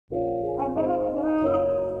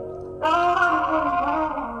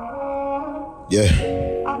Yeah.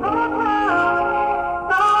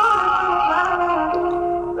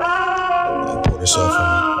 Pour this off on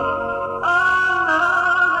me.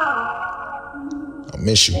 I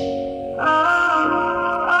miss you.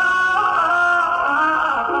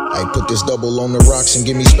 I put this double on the rocks and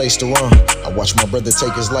give me space to run. I watched my brother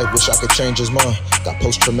take his life, wish I could change his mind. Got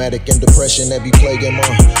post-traumatic and depression that be plaguing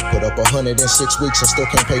mine. Put up 100 in 6 weeks and still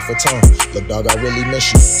can't pay for time. Look dog, I really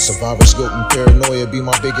miss you. Survivor's guilt and paranoia be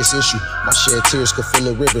my biggest issue. My shed tears could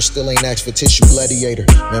fill a river, still ain't asked for tissue. Gladiator,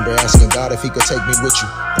 remember asking God if he could take me with you.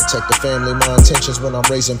 Protect the family, my intentions when I'm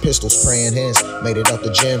raising pistols. Praying hands, made it out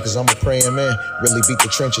the gym cause I'm a praying man. Really beat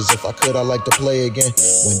the trenches, if I could I'd like to play again.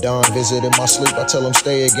 When Don visited my sleep I tell him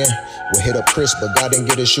stay again. We'll hit up Chris, but God didn't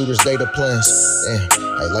get his shooters data plans. Damn,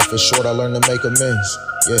 hey, life is short, I learned to make amends.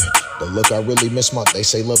 Yeah, the look I really miss they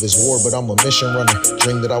say love is war, but I'm a mission runner.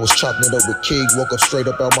 Dreamed that I was chopping it up with Keeg, woke up straight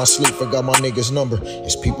up out my sleep, forgot my nigga's number.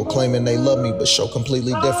 It's people claiming they love me, but show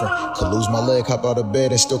completely different. Could lose my leg, hop out of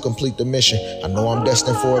bed and still complete the mission. I know I'm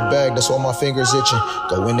destined for a bag, that's why my fingers itching.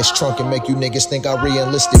 Go in this trunk and make you niggas think I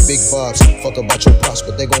re-enlisted. Big vibes, fuck about your props,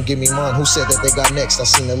 but they gon' give me mine. Who said that they got next? I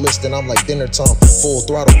seen the list and I'm like dinner time. Full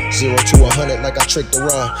throttle, 0 to 100 like I tricked the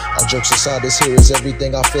ride. All jokes aside, this here is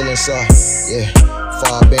everything I feel inside. Yeah.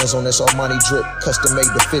 5 bands on this Armani drip, custom made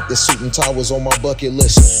to fit. This suit and tie was on my bucket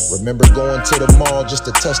list. Remember going to the mall just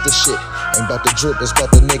to touch the shit. Ain't about the drip, it's about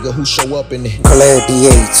the nigga who show up in it.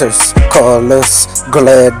 Gladiators, call us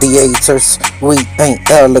gladiators. We ain't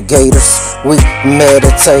alligators, we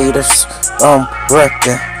meditators. I'm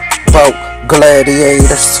rapping about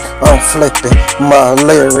gladiators. I'm flipping my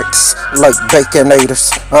lyrics like baconators.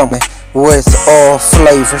 I'm with all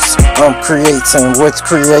flavors, I'm creating with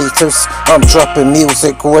creators. I'm dropping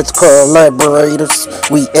music with collaborators.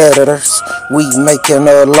 We editors, we making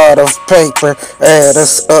a lot of paper. Add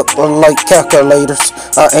us up like calculators.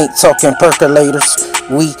 I ain't talking percolators.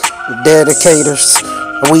 We dedicators.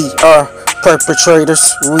 We are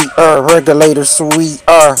perpetrators, we are regulators, we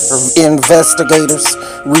are investigators,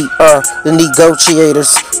 we are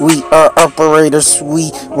negotiators, we are operators, we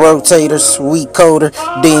rotators, we colder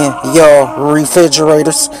than y'all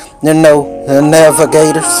refrigerators, the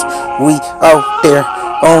navigators. We out there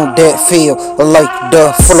on that field like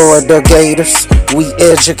the Florida Gators. We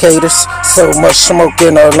educators, so much smoke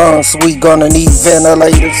in our lungs, we gonna need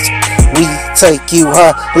ventilators. We take you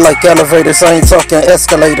high like elevators, I ain't talking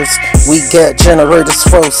escalators. We got generators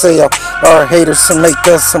for sale, our haters to make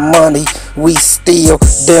us some money. We steal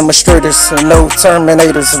demonstrators, no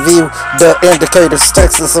terminators. View the indicators,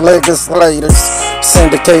 Texas legislators,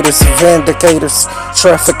 syndicators, vindicators,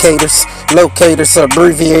 trafficators, locators,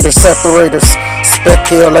 abbreviators, separators,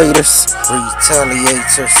 speculators,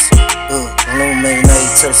 retaliators,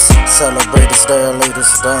 illuminators, celebrators,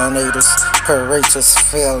 dilators, donators, curators,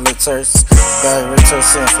 failators,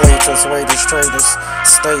 directors, inflators, waiters, traders,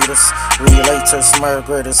 staters, relators,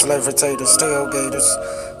 migrators, levitators, tailgaters,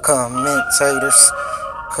 commentators,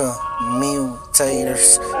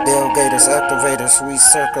 commutators, delegators, activators,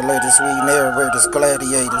 recirculators, we narrators,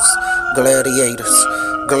 gladiators, gladiators,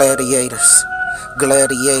 gladiators,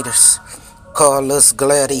 gladiators. Call us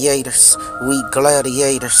gladiators, we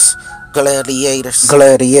gladiators, gladiators,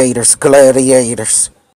 gladiators, gladiators.